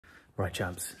Right,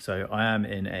 champs. So I am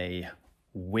in a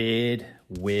weird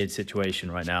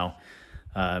situation right now,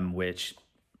 which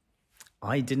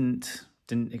I didn't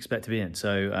expect to be in.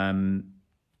 So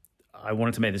I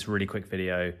wanted to make this really quick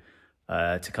video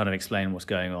to kind of explain what's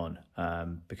going on,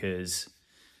 because,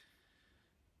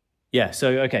 yeah,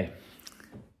 so, okay,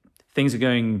 things are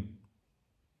going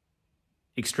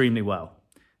extremely well.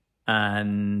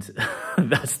 And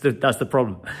that's the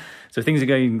problem. So things are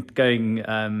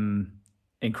going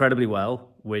incredibly well,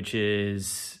 which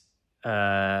is,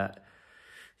 yeah,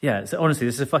 so honestly,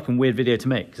 this is a fucking weird video to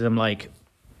make, because I'm like,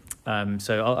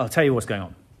 so I'll tell you what's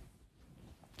going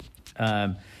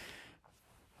on.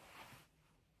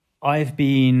 I've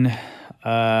been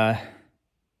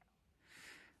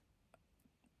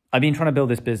trying to build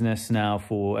this business now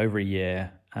for over a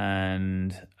year,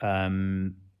 and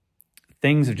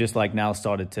things have just like now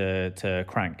started to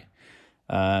crank.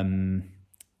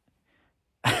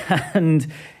 And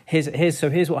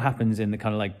here's what happens in the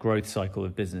kind of like growth cycle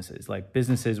of businesses. Like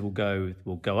businesses will go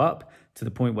up to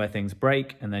the point where things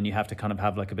break, and then you have to kind of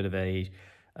have like a bit of a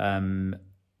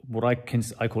what I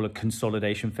call a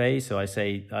consolidation phase. So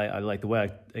I like the way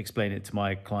I explain it to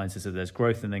my clients is that there's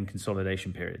growth and then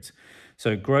consolidation periods.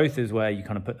 So growth is where you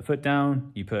kind of put the foot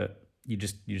down, you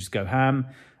just go ham,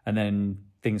 and then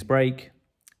things break.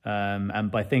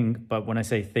 But when I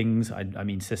say things, I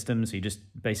mean systems. So you just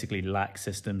basically lack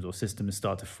systems, or systems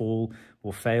start to fall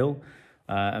or fail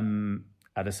at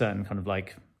a certain kind of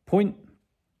like point.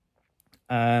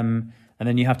 And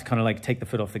then you have to kind of like take the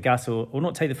foot off the gas, or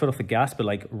not take the foot off the gas, but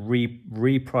like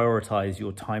reprioritize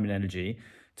your time and energy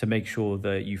to make sure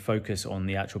that you focus on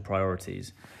the actual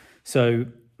priorities. So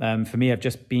for me, I've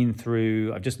just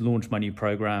launched my new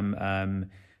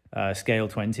program, Scale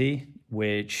 20,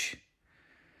 which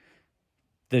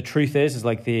the truth is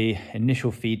like the initial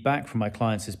feedback from my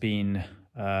clients has been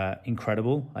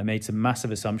incredible. I made some massive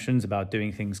assumptions about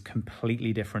doing things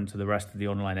completely different to the rest of the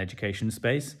online education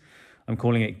space. I'm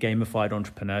calling it gamified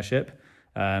entrepreneurship.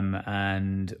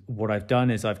 And what I've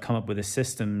done is I've come up with a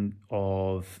system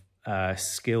of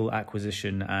skill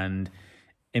acquisition and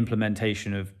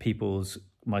implementation of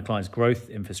my clients' growth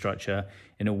infrastructure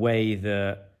in a way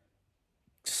that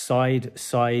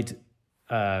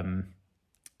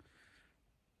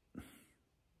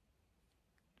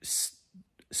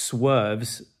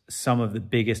swerves some of the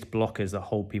biggest blockers that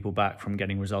hold people back from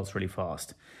getting results really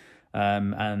fast.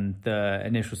 And the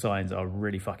initial signs are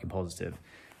really fucking positive.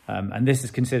 And this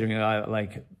is considering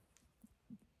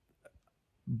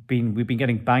we've been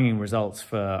getting banging results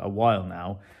for a while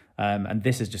now. And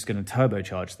this is just going to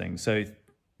turbocharge things. So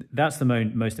that's the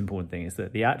most important thing, is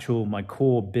that my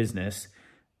core business,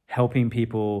 helping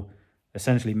people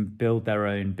essentially build their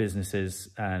own businesses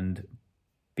and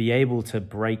be able to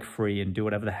break free and do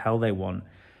whatever the hell they want,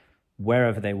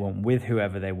 wherever they want, with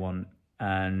whoever they want.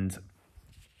 And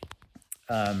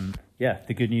yeah,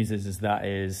 the good news is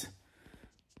that's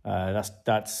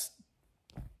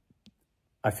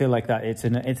I feel like that it's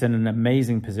in an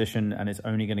amazing position, and it's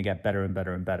only going to get better and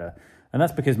better and better. And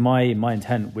that's because my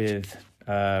intent with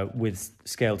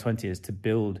Scale 20 is to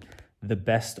build the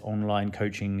best online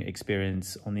coaching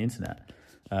experience on the internet.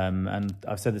 And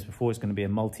I've said this before, it's going to be a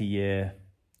multi-year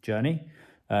journey,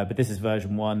 but this is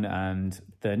version 1, and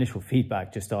the initial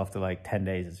feedback just after like 10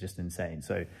 days is just insane.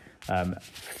 So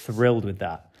thrilled with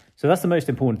that. So that's the most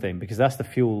important thing, because that's the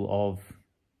fuel of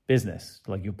business,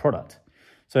 like your product.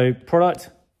 So product,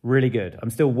 really good. I'm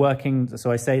still working.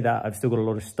 So I say that I've still got a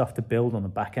lot of stuff to build on the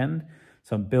back end.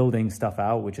 So I'm building stuff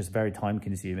out, which is very time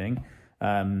consuming,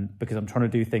 because I'm trying to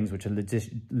do things which are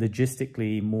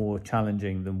logistically more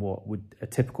challenging than what a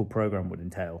typical program would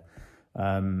entail.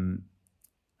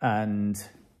 And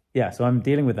yeah, so I'm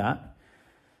dealing with that.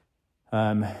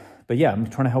 But yeah, I'm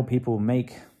trying to help people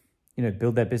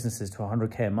build their businesses to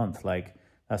 100K a month. Like,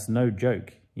 that's no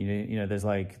joke. There's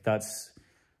like, that's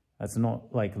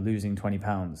not like losing 20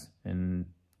 pounds in,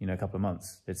 a couple of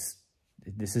months. This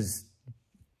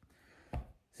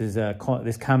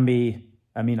can be,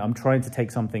 I'm trying to take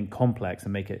something complex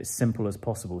and make it as simple as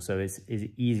possible, so it's as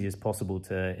easy as possible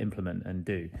to implement and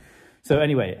do. So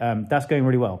anyway, that's going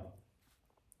really well.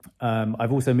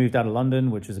 I've also moved out of London,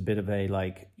 which was a bit of a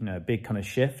big kind of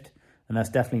shift. And that's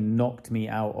definitely knocked me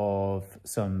out of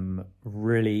some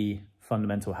really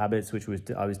fundamental habits, which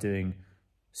I was doing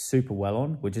super well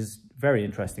on, which is very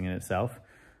interesting in itself.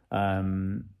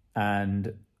 And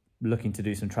looking to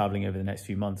do some traveling over the next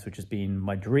few months, which has been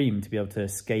my dream, to be able to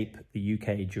escape the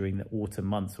UK during the autumn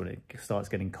months when it starts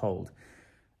getting cold.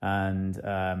 And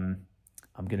I'm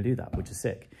going to do that, which is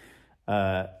sick.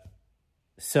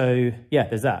 So yeah,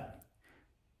 there's that.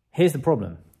 Here's the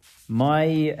problem. my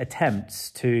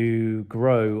attempts to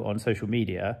grow on social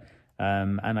media,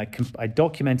 and I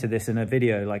documented this in a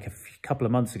video like a couple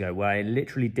of months ago, where I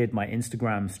literally did my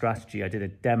Instagram strategy. I did a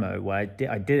demo where I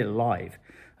did it live.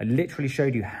 I literally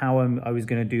showed you how I was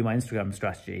going to do my Instagram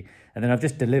strategy. And then I've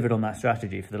just delivered on that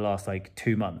strategy for the last like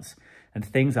 2 months. And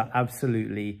things are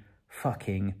absolutely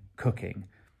fucking cooking.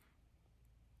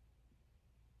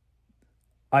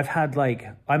 I've had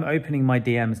I'm opening my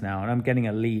DMs now and I'm getting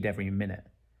a lead every minute.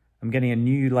 I'm getting a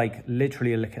new,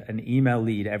 literally an email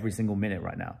lead every single minute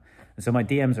right now. And so my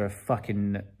DMs are a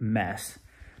fucking mess.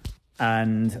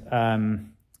 And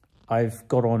I've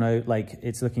got on,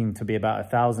 it's looking to be about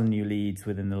 1,000 new leads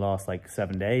within the last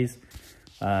 7 days.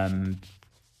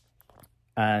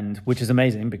 And which is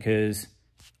amazing because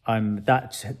I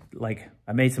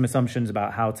made some assumptions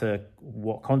about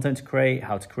what content to create,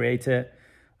 how to create it.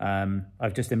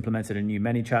 I've just implemented a new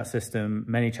ManyChat system,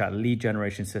 ManyChat lead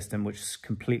generation system, which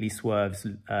completely swerves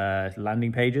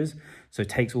landing pages. So it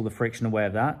takes all the friction away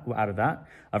out of that.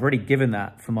 I've already given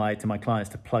that to my clients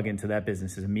to plug into their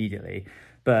businesses immediately.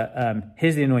 But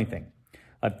here's the annoying thing.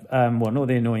 Well, not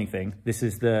the annoying thing. This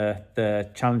is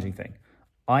the challenging thing.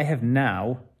 I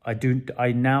now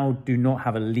do not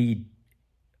have a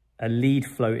lead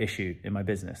flow issue in my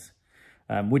business.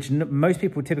 Which most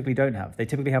people typically don't have. They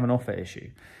typically have an offer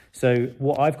issue. So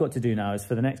what I've got to do now is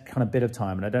for the next kind of bit of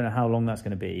time, and I don't know how long that's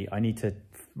going to be, I need to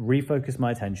refocus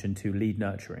my attention to lead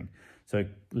nurturing. So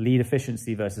lead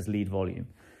efficiency versus lead volume.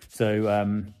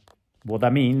 So what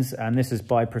that means, and this is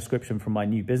by prescription from my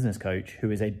new business coach,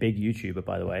 who is a big YouTuber,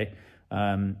 by the way,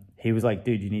 he was like,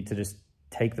 dude, you need to just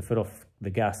take the foot off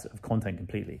the gas of content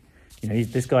completely. You know,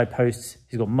 this guy posts,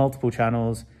 he's got multiple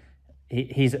channels.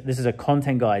 This is a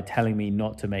content guy telling me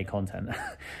not to make content.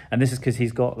 And this is because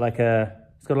he's got like a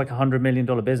 $100 million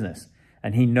business,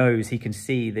 and he knows, he can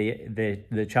see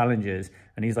the challenges.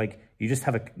 And he's like, you just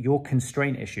have your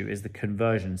constraint issue is the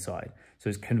conversion side. So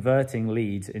it's converting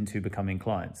leads into becoming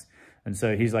clients. And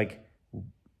so he's like,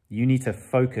 you need to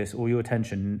focus all your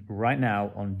attention right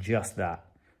now on just that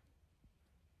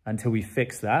until we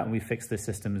fix that and we fix the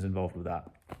systems involved with that.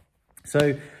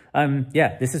 So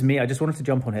yeah, this is me. I just wanted to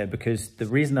jump on here because the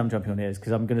reason I'm jumping on here is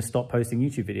because I'm going to stop posting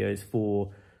YouTube videos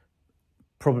for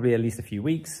probably at least a few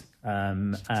weeks.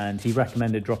 And he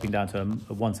recommended dropping down to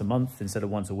once a month instead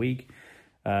of once a week,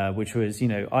 which was, you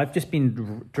know, I've just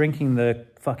been drinking the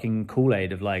fucking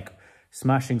Kool-Aid of like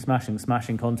smashing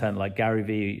content like Gary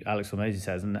Vee, Alex Hormozy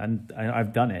says, and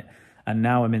I've done it. And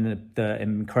now I'm in the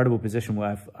incredible position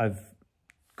where I've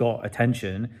got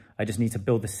attention. I just need to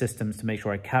build the systems to make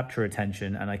sure I capture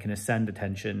attention and I can ascend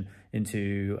attention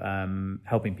into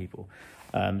helping people.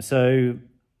 So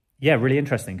yeah, really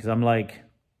interesting because I'm like,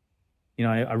 you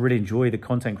know, I really enjoy the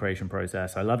content creation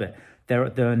process. I love it. There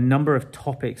are a number of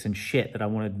topics and shit that I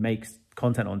want to make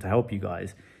content on to help you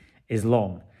guys is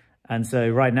long. And so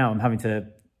right now I'm having to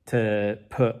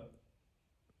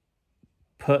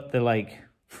put the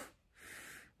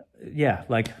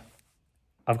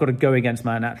I've got to go against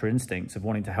my natural instincts of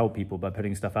wanting to help people by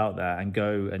putting stuff out there and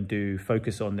go and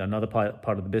focus on another part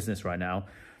of the business right now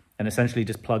and essentially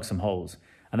just plug some holes.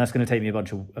 And that's going to take me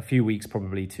a few weeks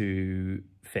probably to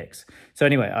fix. So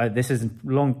anyway, this has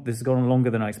gone on longer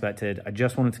than I expected. I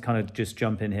just wanted to kind of just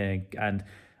jump in here and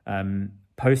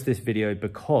post this video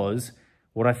because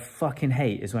what I fucking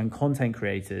hate is when content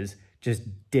creators just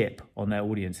dip on their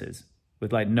audiences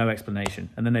with like no explanation.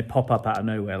 And then they pop up out of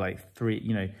nowhere like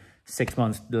 6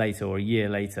 months later or a year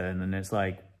later, and then it's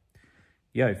like,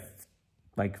 yo,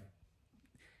 like,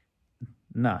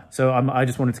 nah. So I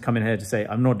just wanted to come in here to say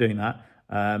I'm not doing that.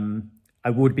 I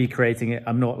would be creating it.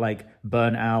 I'm not like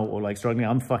burnt out or like struggling.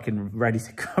 I'm fucking ready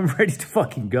to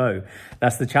fucking go.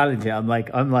 That's the challenge here. I'm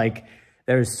like,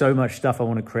 there is so much stuff I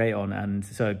want to create on, and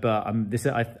so, but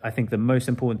I think the most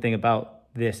important thing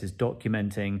about this is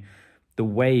documenting the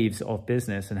waves of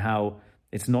business and how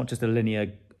it's not just a linear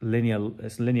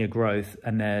growth,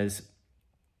 and there's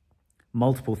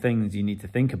multiple things you need to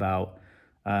think about,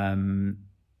 and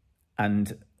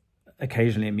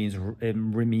occasionally it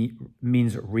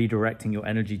means redirecting your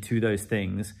energy to those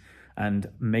things and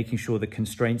making sure the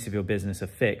constraints of your business are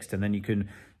fixed, and then you can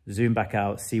zoom back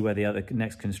out, see where the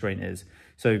next constraint is.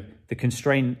 So the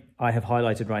constraint I have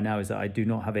highlighted right now is that I do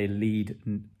not have a lead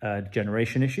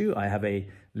generation issue. I have a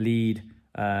lead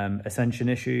ascension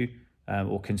issue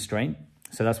or constraint.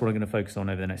 So that's what I'm going to focus on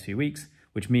over the next few weeks,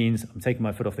 which means I'm taking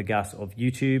my foot off the gas of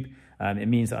YouTube. It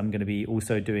means that I'm going to be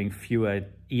also doing fewer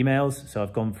emails. So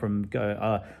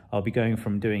I'll be going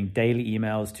from doing daily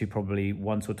emails to probably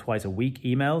once or twice a week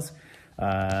emails.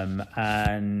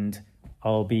 And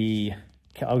I'll be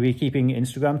keeping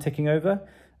Instagram ticking over.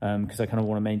 because I kind of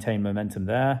want to maintain momentum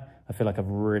there. I feel like I've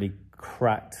really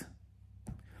cracked,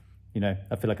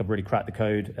 the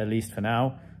code, at least for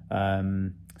now.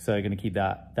 So going to keep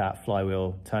that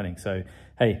flywheel turning. So,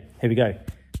 hey, here we go.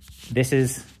 This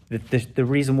is the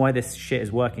reason why this shit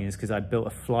is working is because I built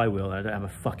a flywheel and I don't have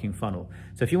a fucking funnel.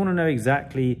 So if you want to know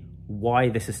exactly why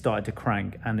this has started to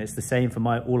crank, and it's the same for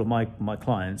all of my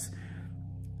clients,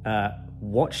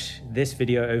 watch this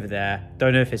video over there.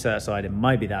 Don't know if it's that side, it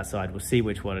might be that side, we'll see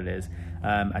which one it is.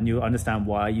 And you'll understand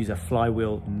why I use a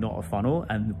flywheel, not a funnel,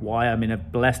 and why I'm in a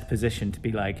blessed position to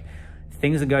be like,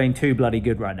 things are going too bloody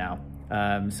good right now.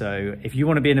 So if you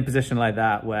want to be in a position like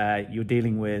that where you're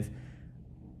dealing with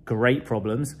great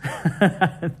problems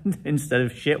instead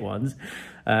of shit ones,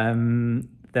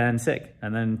 then sick.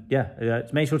 And then, yeah,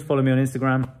 make sure to follow me on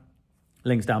Instagram,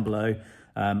 links down below,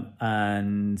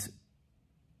 and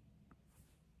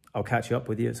I'll catch you up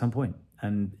with you at some point.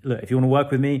 And look, if you want to work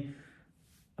with me,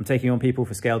 I'm taking on people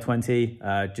for Scale 20.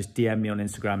 Just DM me on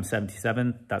Instagram,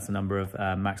 77. That's the number of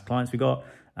max clients we got.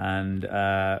 And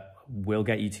we'll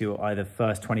get you to either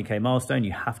first 20K milestone.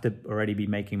 You have to already be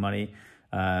making money.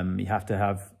 You have to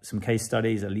have some case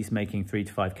studies, at least making 3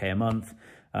 to 5K a month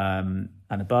and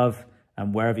above.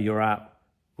 And wherever you're at,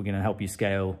 we're going to help you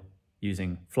scale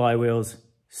using flywheels,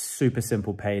 super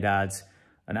simple paid ads,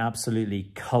 an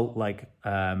absolutely cult-like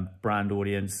brand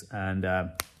audience. And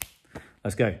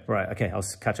let's go. Right. Okay. I'll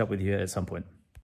catch up with you at some point.